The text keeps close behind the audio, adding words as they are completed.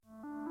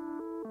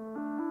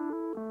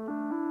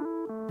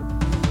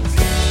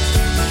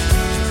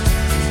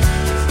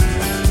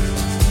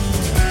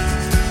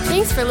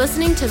Thanks for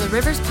listening to the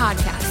Rivers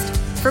Podcast.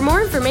 For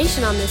more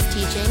information on this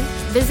teaching,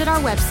 visit our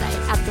website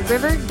at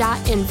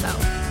theriver.info.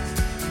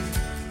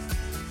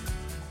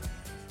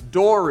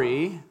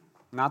 Dory,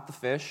 not the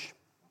fish,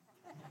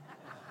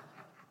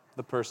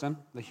 the person,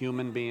 the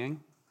human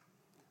being,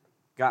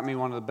 got me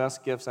one of the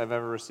best gifts I've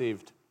ever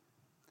received.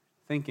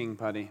 Thinking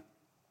putty.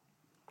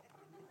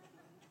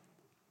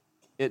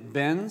 It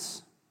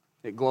bends,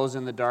 it glows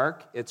in the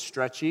dark, it's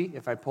stretchy.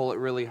 If I pull it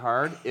really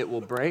hard, it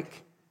will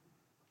break,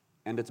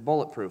 and it's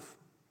bulletproof.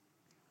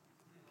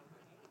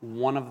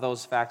 One of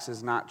those facts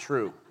is not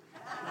true.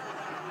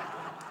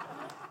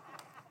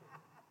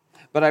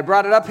 But I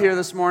brought it up here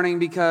this morning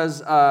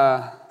because,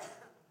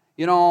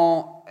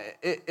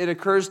 it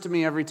occurs to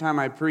me every time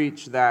I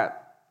preach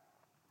that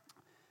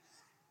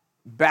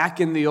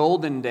back in the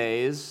olden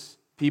days,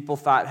 people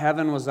thought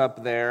heaven was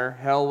up there,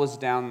 hell was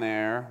down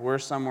there, we're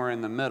somewhere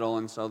in the middle,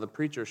 and so the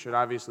preacher should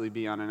obviously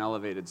be on an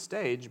elevated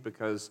stage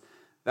because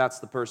that's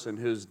the person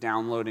who's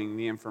downloading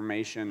the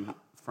information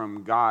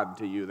from God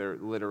to you. They're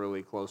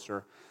literally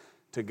closer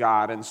to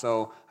God. And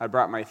so I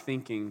brought my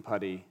thinking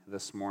putty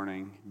this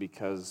morning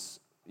because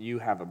you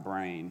have a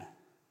brain.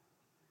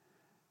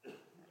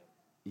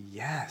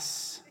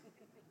 Yes.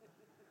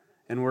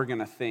 And we're going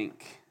to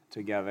think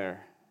together.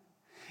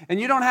 And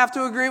you don't have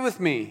to agree with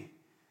me.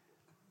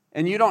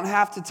 And you don't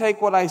have to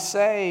take what I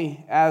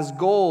say as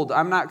gold.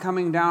 I'm not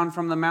coming down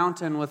from the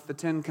mountain with the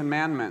 10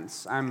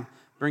 Commandments. I'm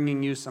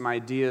bringing you some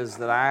ideas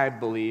that I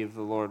believe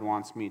the Lord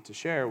wants me to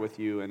share with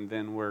you, and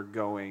then we're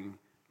going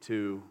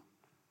to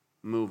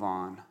move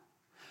on.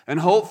 And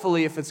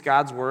hopefully, if it's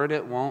God's word,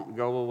 it won't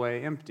go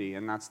away empty,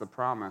 and that's the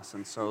promise.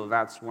 And so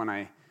that's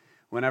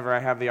whenever I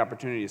have the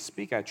opportunity to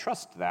speak, I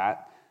trust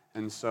that.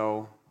 And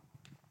so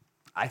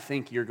I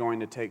think you're going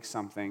to take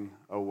something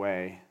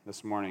away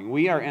this morning.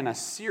 We are in a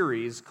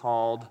series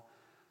called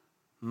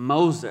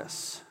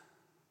Moses.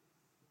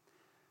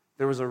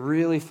 There was a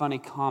really funny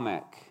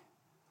comic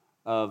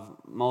of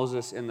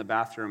Moses in the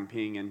bathroom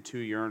peeing in 2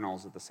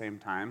 urinals at the same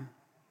time.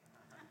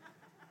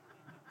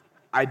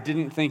 I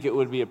didn't think it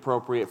would be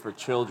appropriate for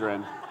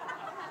children,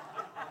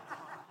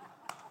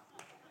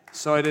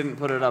 so I didn't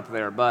put it up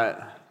there,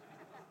 but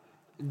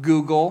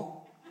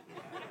Google,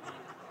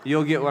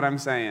 you'll get what I'm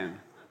saying.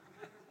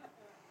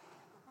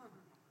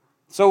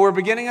 So we're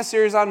beginning a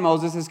series on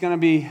Moses. It's going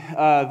to be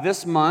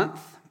this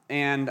month,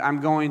 and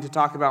I'm going to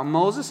talk about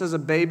Moses as a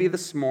baby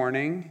this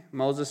morning,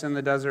 Moses in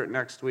the desert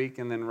next week,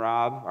 and then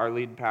Rob, our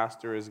lead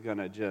pastor, is going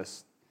to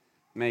just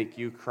make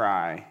you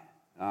cry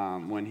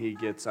when he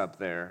gets up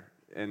there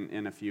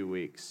in a few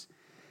weeks.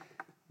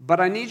 But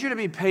I need you to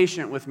be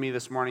patient with me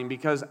this morning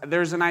because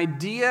there's an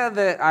idea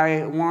that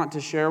I want to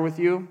share with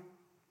you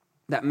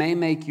that may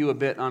make you a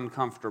bit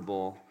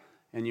uncomfortable,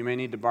 and you may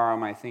need to borrow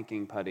my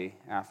thinking putty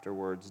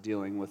afterwards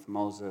dealing with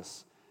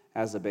Moses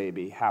as a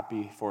baby.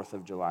 Happy 4th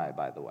of July,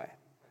 by the way.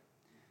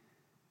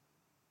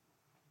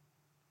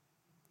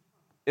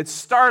 It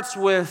starts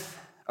with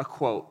a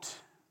quote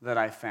that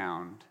I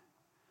found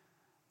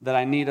that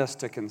I need us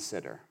to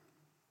consider.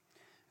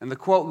 And the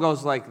quote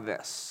goes like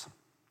this.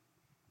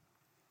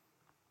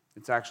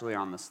 It's actually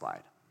on the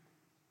slide.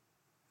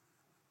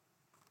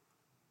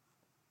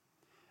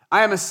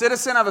 I am a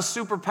citizen of a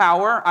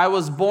superpower. I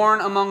was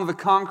born among the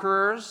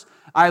conquerors.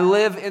 I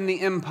live in the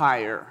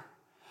empire.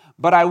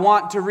 But I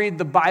want to read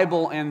the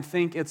Bible and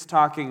think it's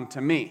talking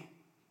to me.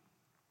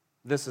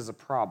 This is a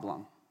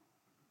problem.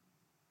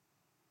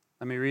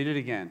 Let me read it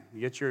again.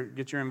 Get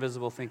your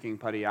invisible thinking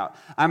putty out.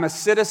 I'm a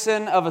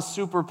citizen of a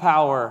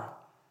superpower.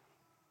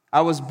 I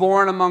was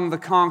born among the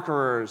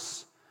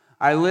conquerors.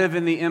 I live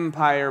in the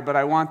empire, but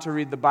I want to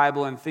read the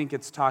Bible and think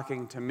it's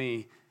talking to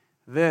me.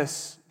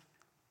 This,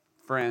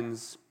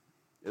 friends,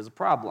 is a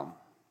problem.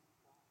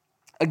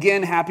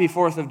 Again, happy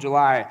 4th of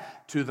July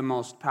to the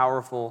most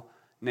powerful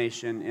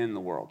nation in the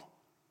world.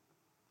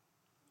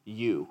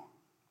 You.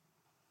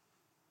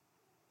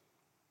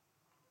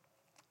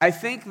 I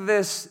think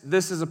this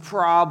is a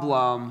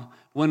problem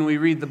when we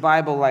read the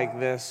Bible like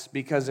this,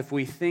 because if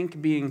we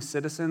think being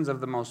citizens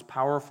of the most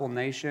powerful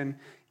nation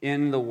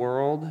in the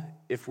world,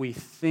 if we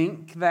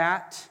think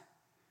that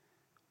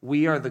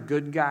we are the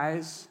good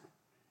guys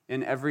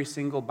in every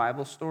single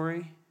Bible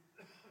story,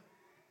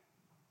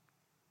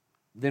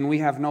 then we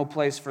have no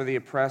place for the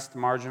oppressed,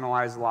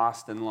 marginalized,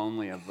 lost, and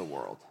lonely of the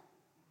world.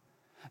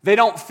 They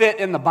don't fit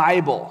in the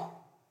Bible.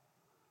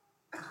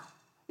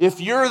 If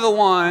you're the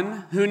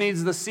one who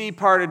needs the sea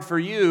parted for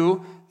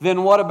you,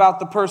 then what about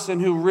the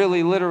person who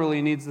really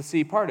literally needs the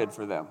sea parted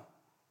for them?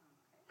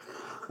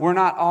 We're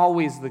not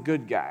always the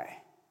good guy.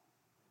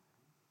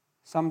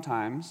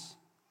 Sometimes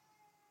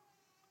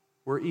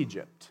we're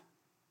Egypt,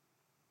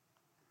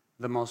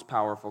 the most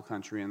powerful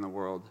country in the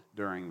world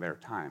during their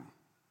time.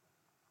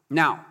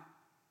 Now,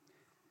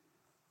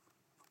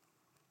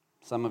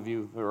 some of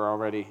you are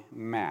already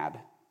mad,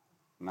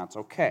 and that's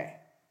okay.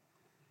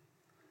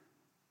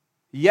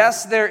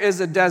 Yes, there is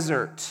a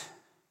desert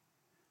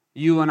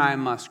you and I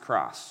must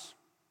cross.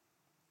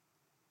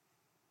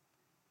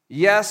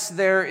 Yes,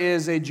 there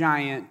is a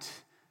giant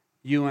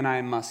you and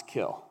I must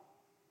kill.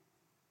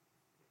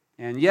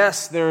 And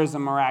yes, there is a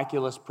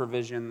miraculous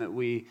provision that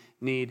we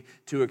need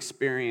to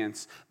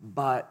experience.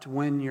 But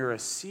when you're a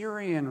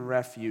Syrian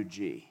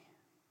refugee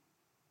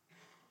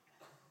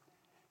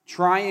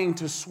trying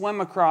to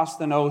swim across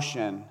an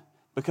ocean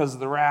because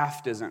the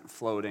raft isn't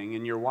floating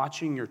and you're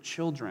watching your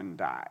children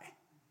die,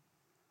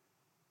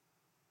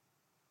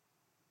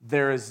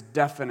 there is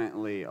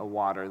definitely a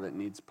water that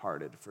needs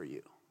parted for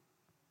you.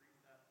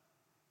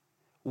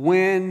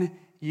 When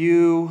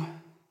you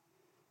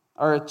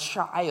are a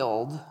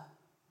child,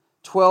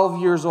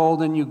 12 years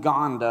old in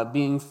Uganda,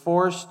 being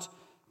forced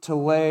to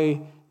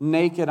lay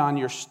naked on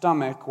your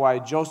stomach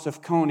while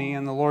Joseph Kony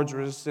and the Lord's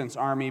Resistance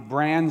Army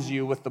brands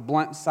you with the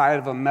blunt side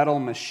of a metal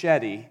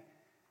machete,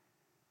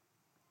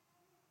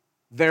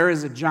 there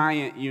is a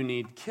giant you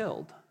need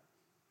killed.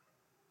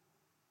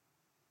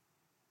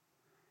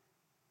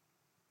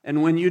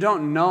 And when you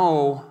don't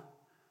know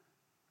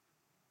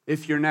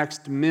if your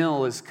next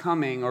meal is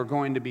coming or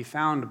going to be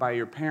found by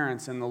your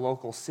parents in the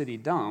local city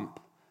dump,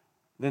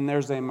 then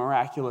there's a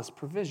miraculous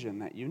provision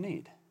that you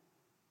need.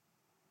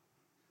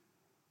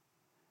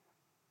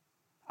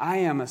 I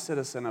am a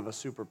citizen of a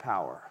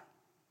superpower.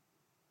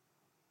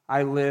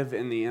 I live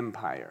in the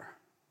empire.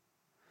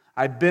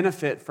 I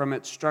benefit from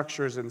its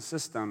structures and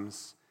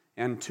systems,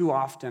 and too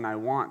often I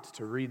want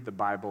to read the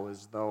Bible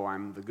as though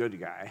I'm the good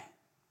guy,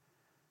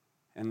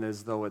 and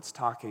as though it's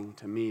talking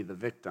to me, the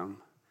victim,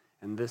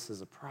 and this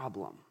is a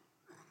problem.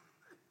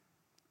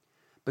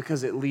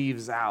 Because it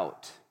leaves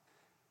out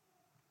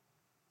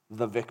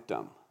the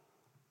victim.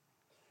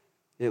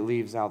 It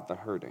leaves out the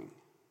hurting.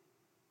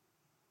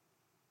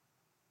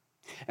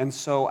 And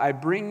so I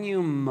bring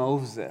you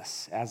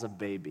Moses as a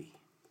baby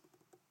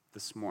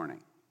this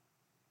morning,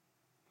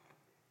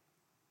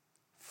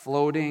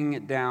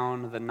 floating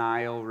down the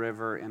Nile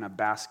River in a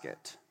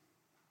basket,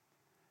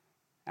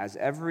 as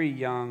every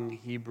young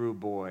Hebrew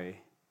boy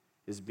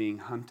is being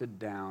hunted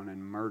down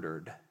and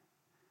murdered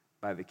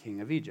by the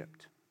king of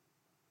Egypt.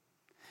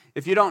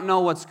 If you don't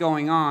know what's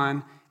going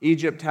on,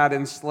 Egypt had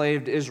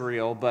enslaved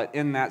Israel, but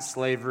in that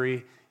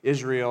slavery,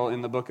 Israel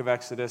in the book of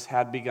Exodus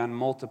had begun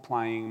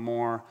multiplying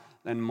more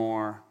and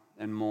more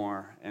and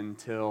more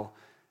until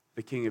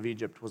the king of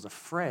Egypt was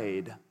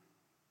afraid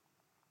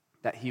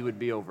that he would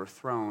be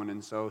overthrown,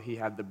 and so he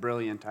had the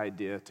brilliant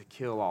idea to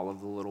kill all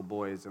of the little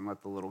boys and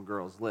let the little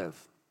girls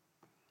live.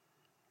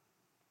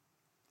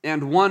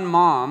 And one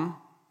mom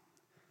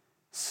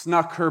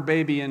snuck her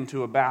baby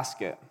into a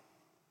basket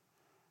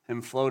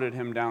and floated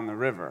him down the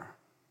river.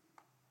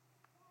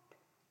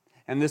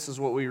 And this is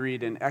what we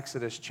read in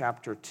Exodus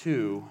chapter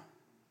 2,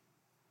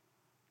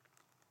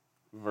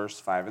 verse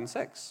 5 and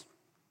 6.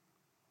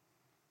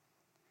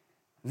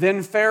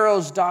 Then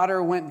Pharaoh's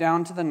daughter went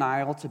down to the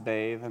Nile to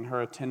bathe, and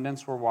her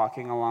attendants were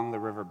walking along the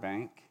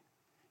riverbank.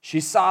 She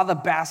saw the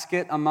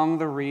basket among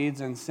the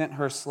reeds and sent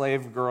her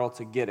slave girl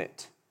to get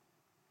it.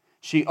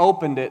 She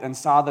opened it and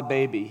saw the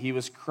baby. He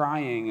was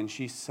crying, and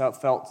she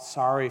felt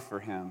sorry for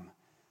him.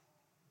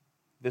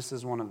 This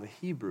is one of the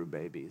Hebrew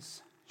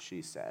babies,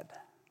 she said.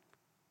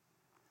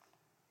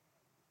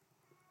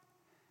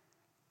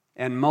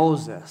 And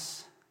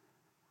Moses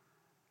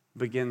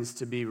begins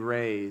to be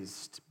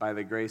raised by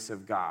the grace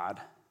of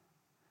God,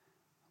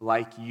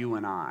 like you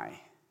and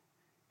I,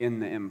 in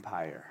the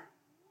empire.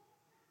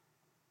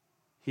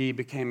 He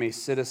became a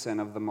citizen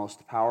of the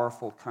most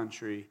powerful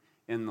country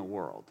in the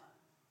world.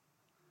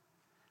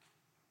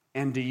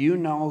 And do you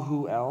know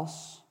who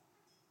else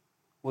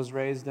was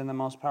raised in the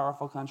most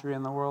powerful country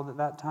in the world at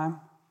that time?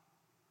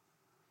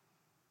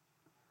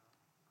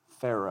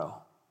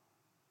 Pharaoh.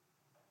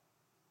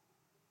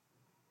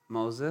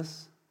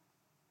 Moses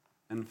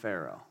and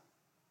Pharaoh.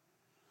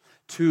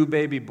 Two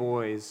baby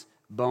boys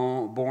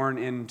born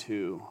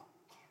into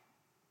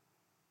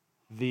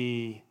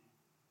the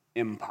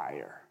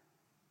empire,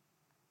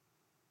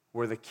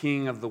 where the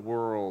king of the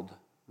world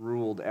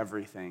ruled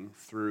everything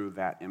through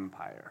that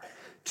empire.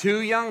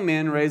 Two young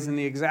men raised in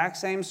the exact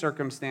same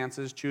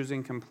circumstances,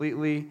 choosing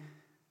completely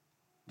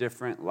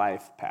different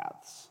life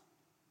paths.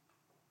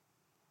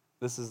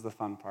 This is the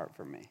fun part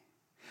for me.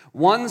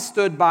 One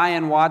stood by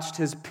and watched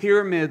his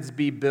pyramids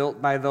be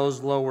built by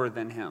those lower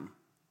than him,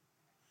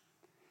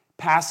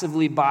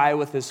 passively by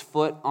with his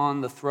foot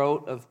on the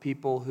throat of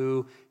people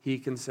who he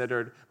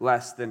considered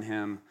less than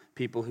him,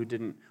 people who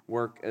didn't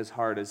work as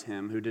hard as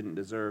him, who didn't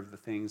deserve the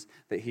things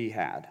that he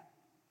had.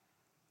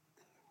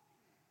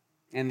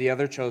 And the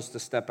other chose to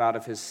step out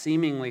of his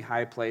seemingly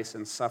high place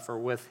and suffer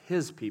with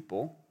his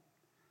people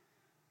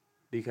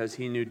because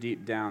he knew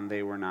deep down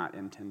they were not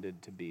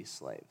intended to be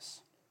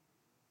slaves.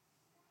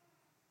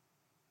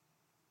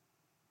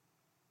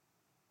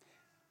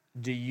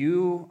 Do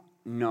you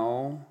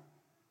know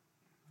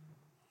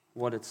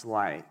what it's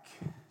like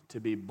to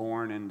be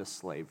born into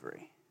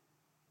slavery?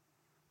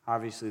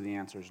 Obviously, the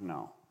answer is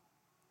no.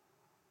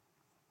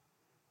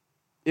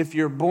 If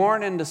you're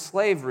born into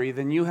slavery,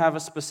 then you have a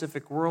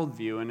specific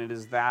worldview, and it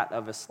is that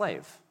of a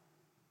slave.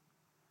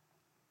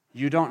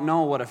 You don't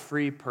know what a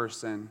free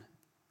person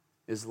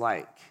is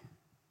like.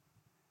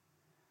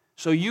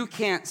 So you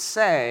can't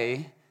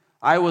say,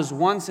 I was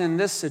once in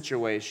this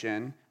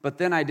situation, but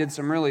then I did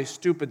some really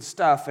stupid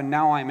stuff, and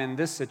now I'm in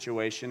this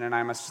situation, and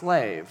I'm a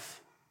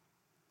slave.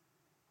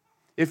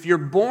 If you're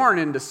born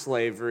into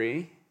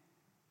slavery,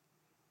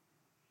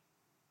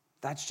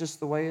 that's just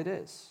the way it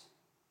is.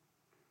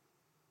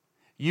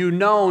 You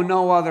know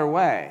no other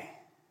way.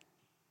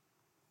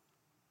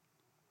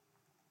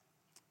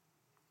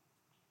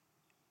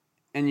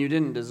 And you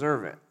didn't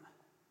deserve it.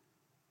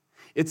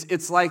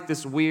 It's like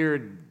this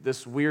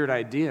weird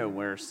idea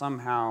where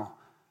somehow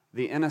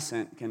the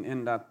innocent can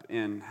end up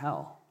in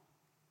hell.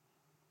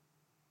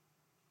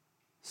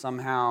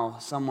 Somehow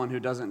someone who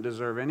doesn't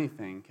deserve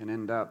anything can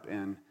end up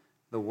in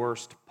the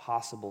worst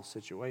possible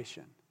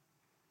situation.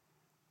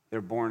 They're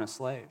born a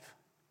slave.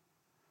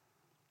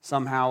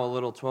 Somehow a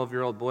little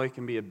 12-year-old boy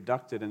can be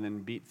abducted and then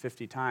beat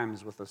 50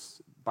 times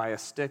by a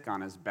stick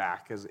on his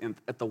back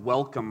at the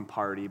welcome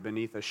party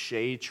beneath a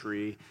shea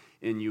tree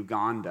in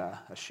Uganda,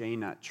 a shea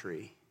nut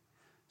tree,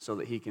 so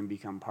that he can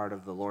become part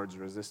of the Lord's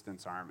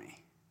resistance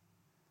army.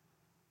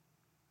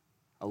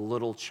 A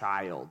little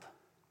child,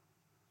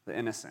 the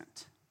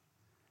innocent,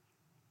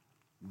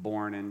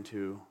 born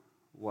into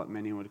what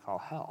many would call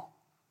hell.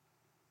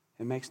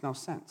 It makes no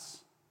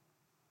sense.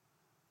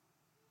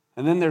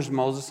 And then there's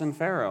Moses and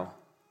Pharaoh,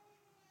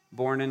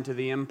 born into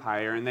the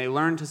empire, and they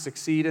learn to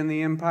succeed in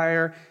the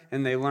empire,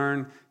 and they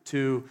learn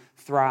to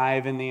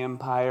thrive in the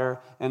empire.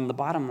 And the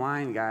bottom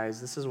line, guys,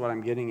 this is what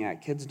I'm getting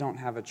at. Kids don't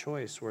have a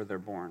choice where they're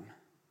born.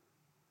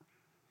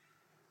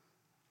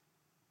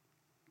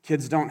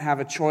 Kids don't have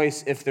a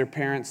choice if their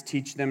parents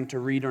teach them to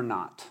read or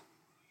not.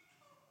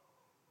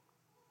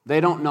 They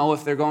don't know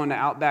if they're going to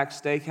Outback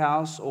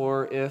Steakhouse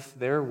or if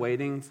they're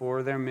waiting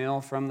for their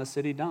meal from the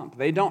city dump.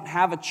 They don't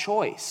have a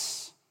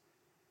choice.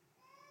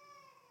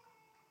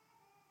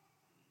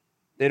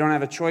 They don't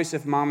have a choice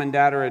if mom and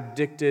dad are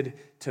addicted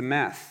to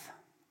meth.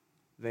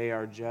 They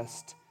are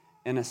just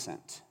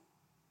innocent.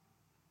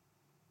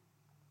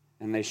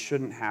 And they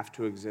shouldn't have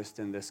to exist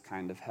in this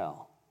kind of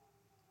hell.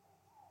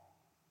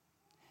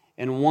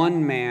 And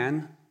one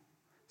man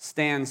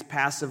stands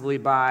passively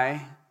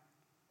by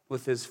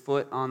with his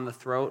foot on the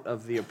throat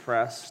of the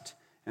oppressed,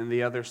 and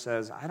the other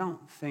says, I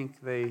don't think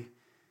they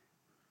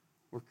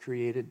were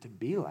created to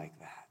be like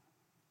that.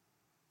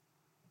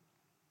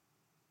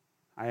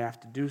 I have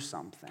to do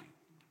something.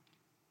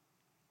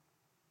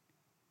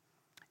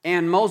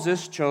 And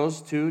Moses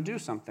chose to do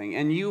something.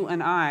 And you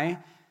and I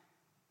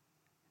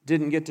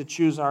didn't get to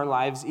choose our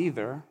lives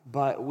either,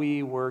 but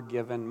we were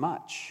given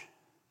much.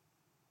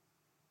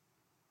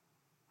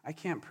 I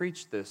can't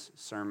preach this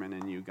sermon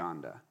in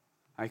Uganda.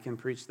 I can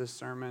preach this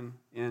sermon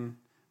in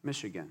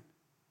Michigan.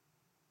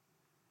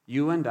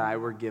 You and I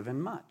were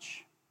given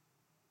much.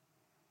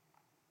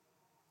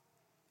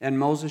 And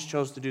Moses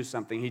chose to do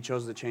something. He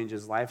chose to change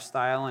his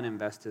lifestyle and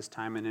invest his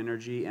time and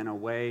energy in a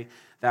way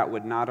that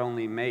would not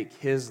only make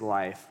his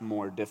life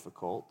more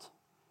difficult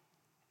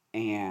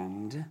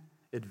and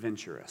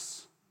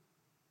adventurous,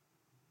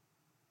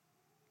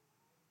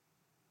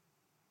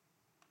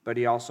 but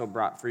he also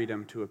brought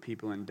freedom to a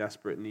people in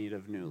desperate need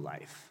of new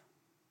life.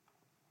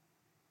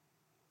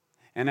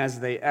 And as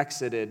they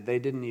exited, they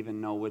didn't even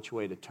know which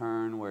way to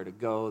turn, where to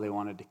go. They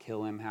wanted to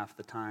kill him half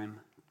the time.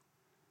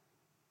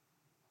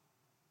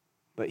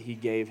 But he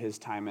gave his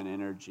time and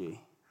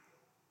energy.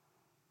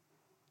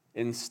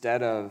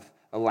 Instead of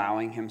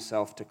allowing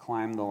himself to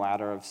climb the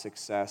ladder of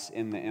success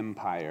in the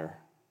empire,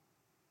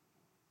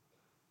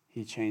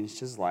 he changed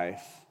his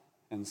life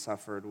and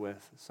suffered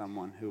with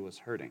someone who was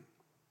hurting.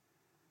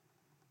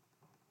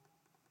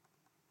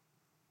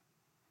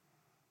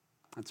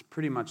 That's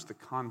pretty much the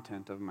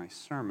content of my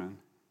sermon.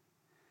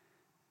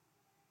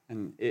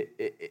 And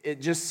it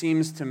just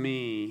seems to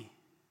me,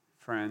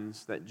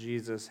 friends, that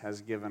Jesus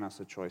has given us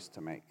a choice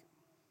to make.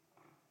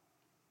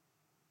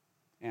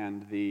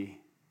 And the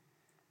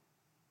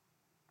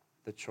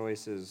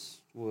choice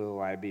is, will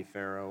I be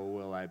Pharaoh,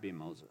 will I be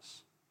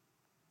Moses?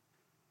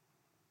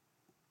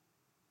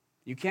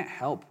 You can't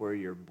help where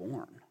you're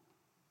born.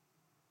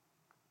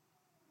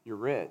 You're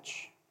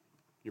rich.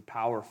 You're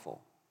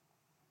powerful.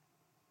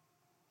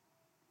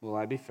 Will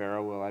I be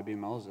Pharaoh? Will I be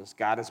Moses?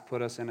 God has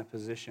put us in a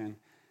position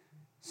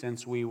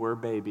since we were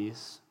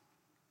babies,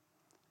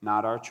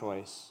 not our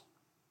choice,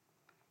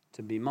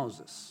 to be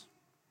Moses.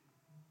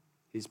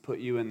 He's put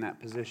you in that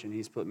position.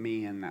 He's put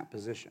me in that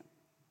position.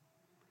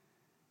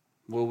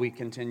 Will we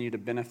continue to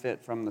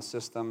benefit from the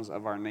systems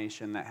of our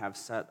nation that have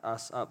set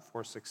us up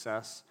for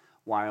success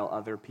while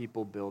other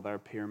people build our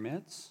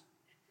pyramids?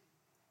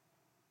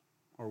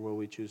 Or will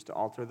we choose to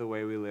alter the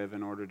way we live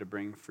in order to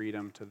bring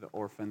freedom to the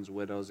orphans,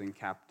 widows, and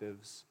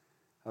captives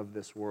of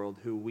this world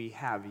who we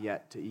have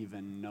yet to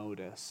even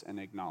notice and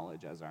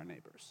acknowledge as our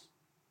neighbors?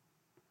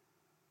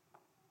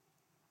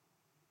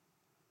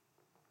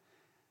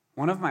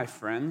 One of my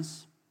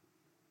friends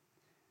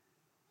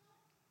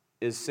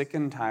is sick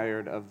and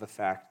tired of the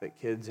fact that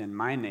kids in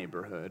my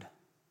neighborhood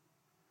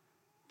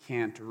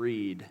can't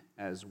read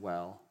as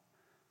well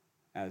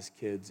as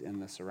kids in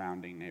the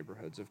surrounding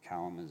neighborhoods of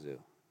Kalamazoo.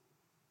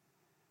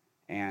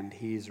 And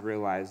he's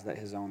realized that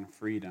his own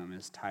freedom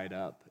is tied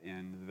up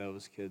in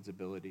those kids'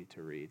 ability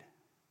to read.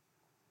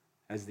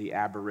 As the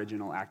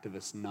Aboriginal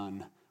activist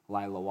nun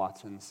Lila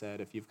Watson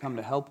said, if you've come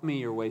to help me,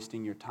 you're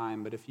wasting your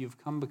time. But if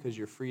you've come because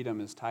your freedom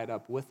is tied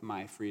up with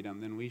my freedom,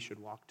 then we should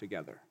walk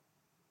together.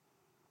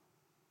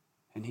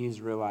 And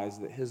he's realized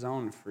that his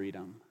own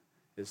freedom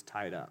is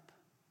tied up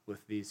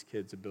with these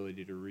kids'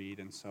 ability to read.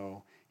 And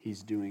so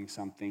he's doing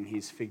something.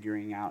 He's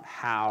figuring out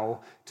how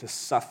to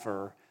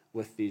suffer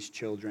with these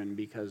children,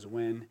 because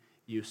when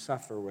you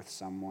suffer with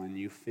someone,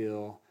 you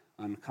feel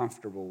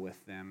uncomfortable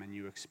with them and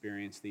you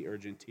experience the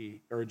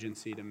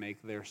urgency to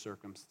make their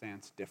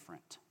circumstance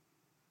different.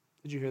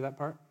 Did you hear that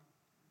part?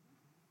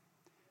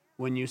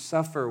 When you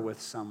suffer with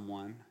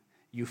someone,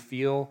 you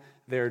feel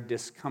their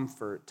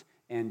discomfort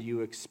and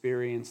you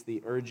experience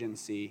the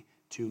urgency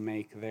to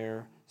make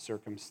their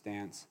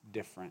circumstance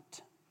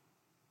different.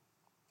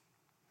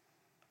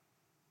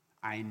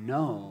 I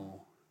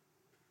know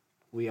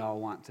we all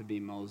want to be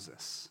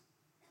Moses.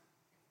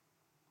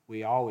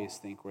 We always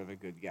think we're the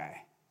good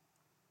guy.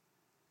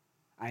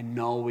 I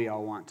know we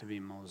all want to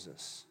be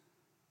Moses.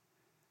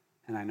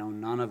 And I know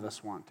none of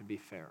us want to be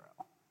Pharaoh.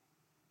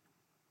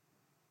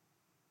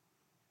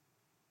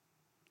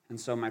 And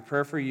so my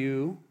prayer for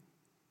you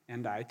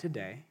and I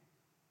today,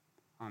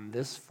 on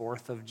this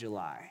 4th of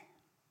July,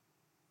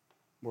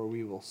 where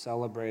we will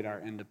celebrate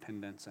our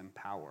independence and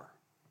power,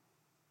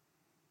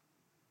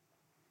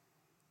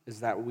 is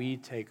that we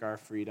take our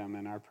freedom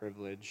and our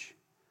privilege,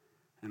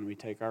 and we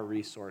take our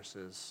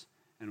resources,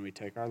 and we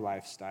take our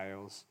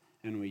lifestyles,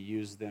 and we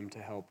use them to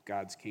help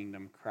God's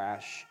kingdom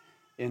crash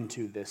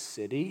into this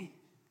city,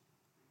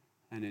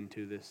 and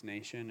into this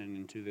nation, and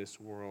into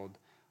this world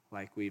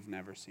like we've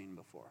never seen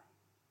before.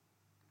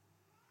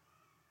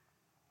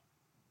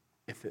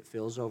 If it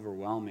feels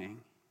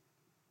overwhelming,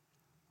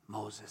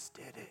 Moses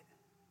did it.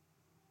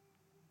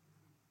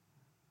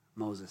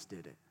 Moses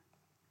did it.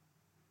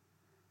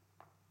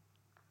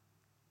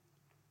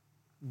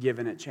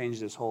 Given it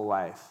changed his whole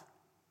life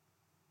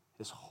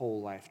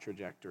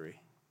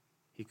trajectory.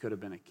 He could have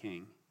been a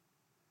king,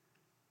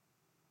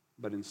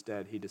 but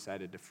instead he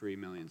decided to free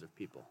millions of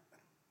people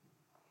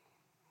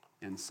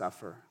and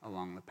suffer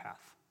along the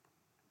path.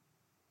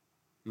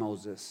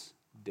 Moses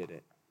did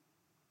it.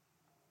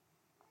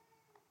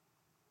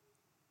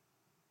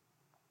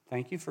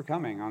 Thank you for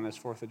coming on this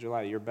 4th of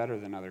July. You're better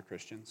than other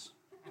Christians.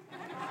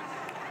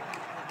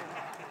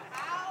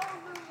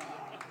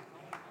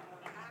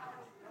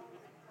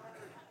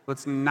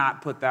 Let's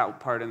not put that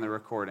part in the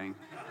recording.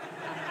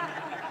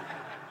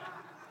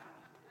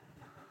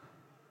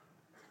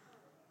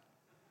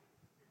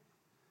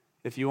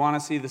 If you want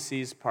to see the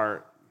seas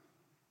part,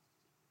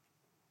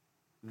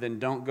 then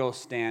don't go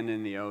stand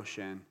in the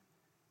ocean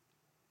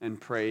and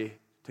pray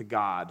to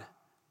God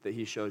that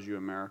he shows you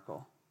a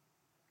miracle.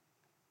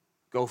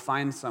 Go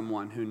find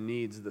someone who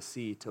needs the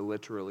sea to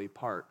literally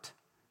part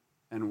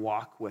and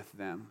walk with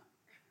them,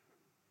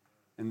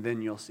 and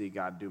then you'll see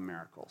God do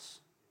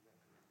miracles.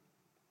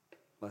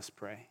 Let's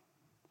pray.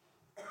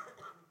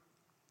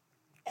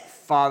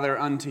 Father,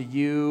 unto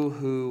you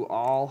who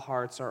all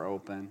hearts are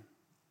open,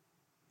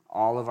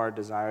 all of our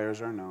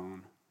desires are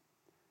known,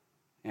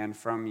 and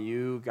from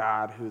you,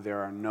 God, who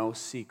there are no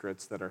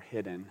secrets that are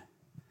hidden,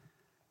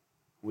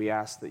 we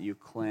ask that you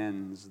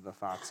cleanse the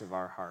thoughts of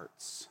our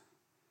hearts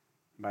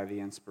by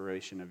the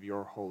inspiration of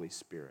your Holy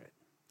Spirit,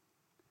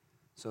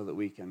 so that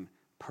we can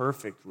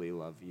perfectly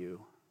love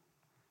you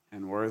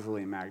and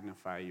worthily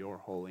magnify your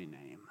holy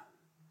name.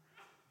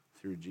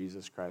 Through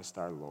Jesus Christ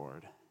our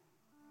Lord.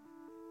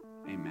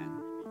 Amen.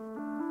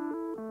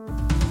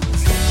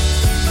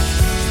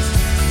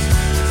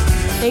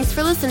 Thanks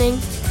for listening.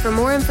 For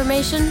more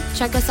information,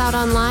 check us out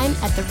online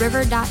at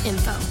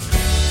theriver.info.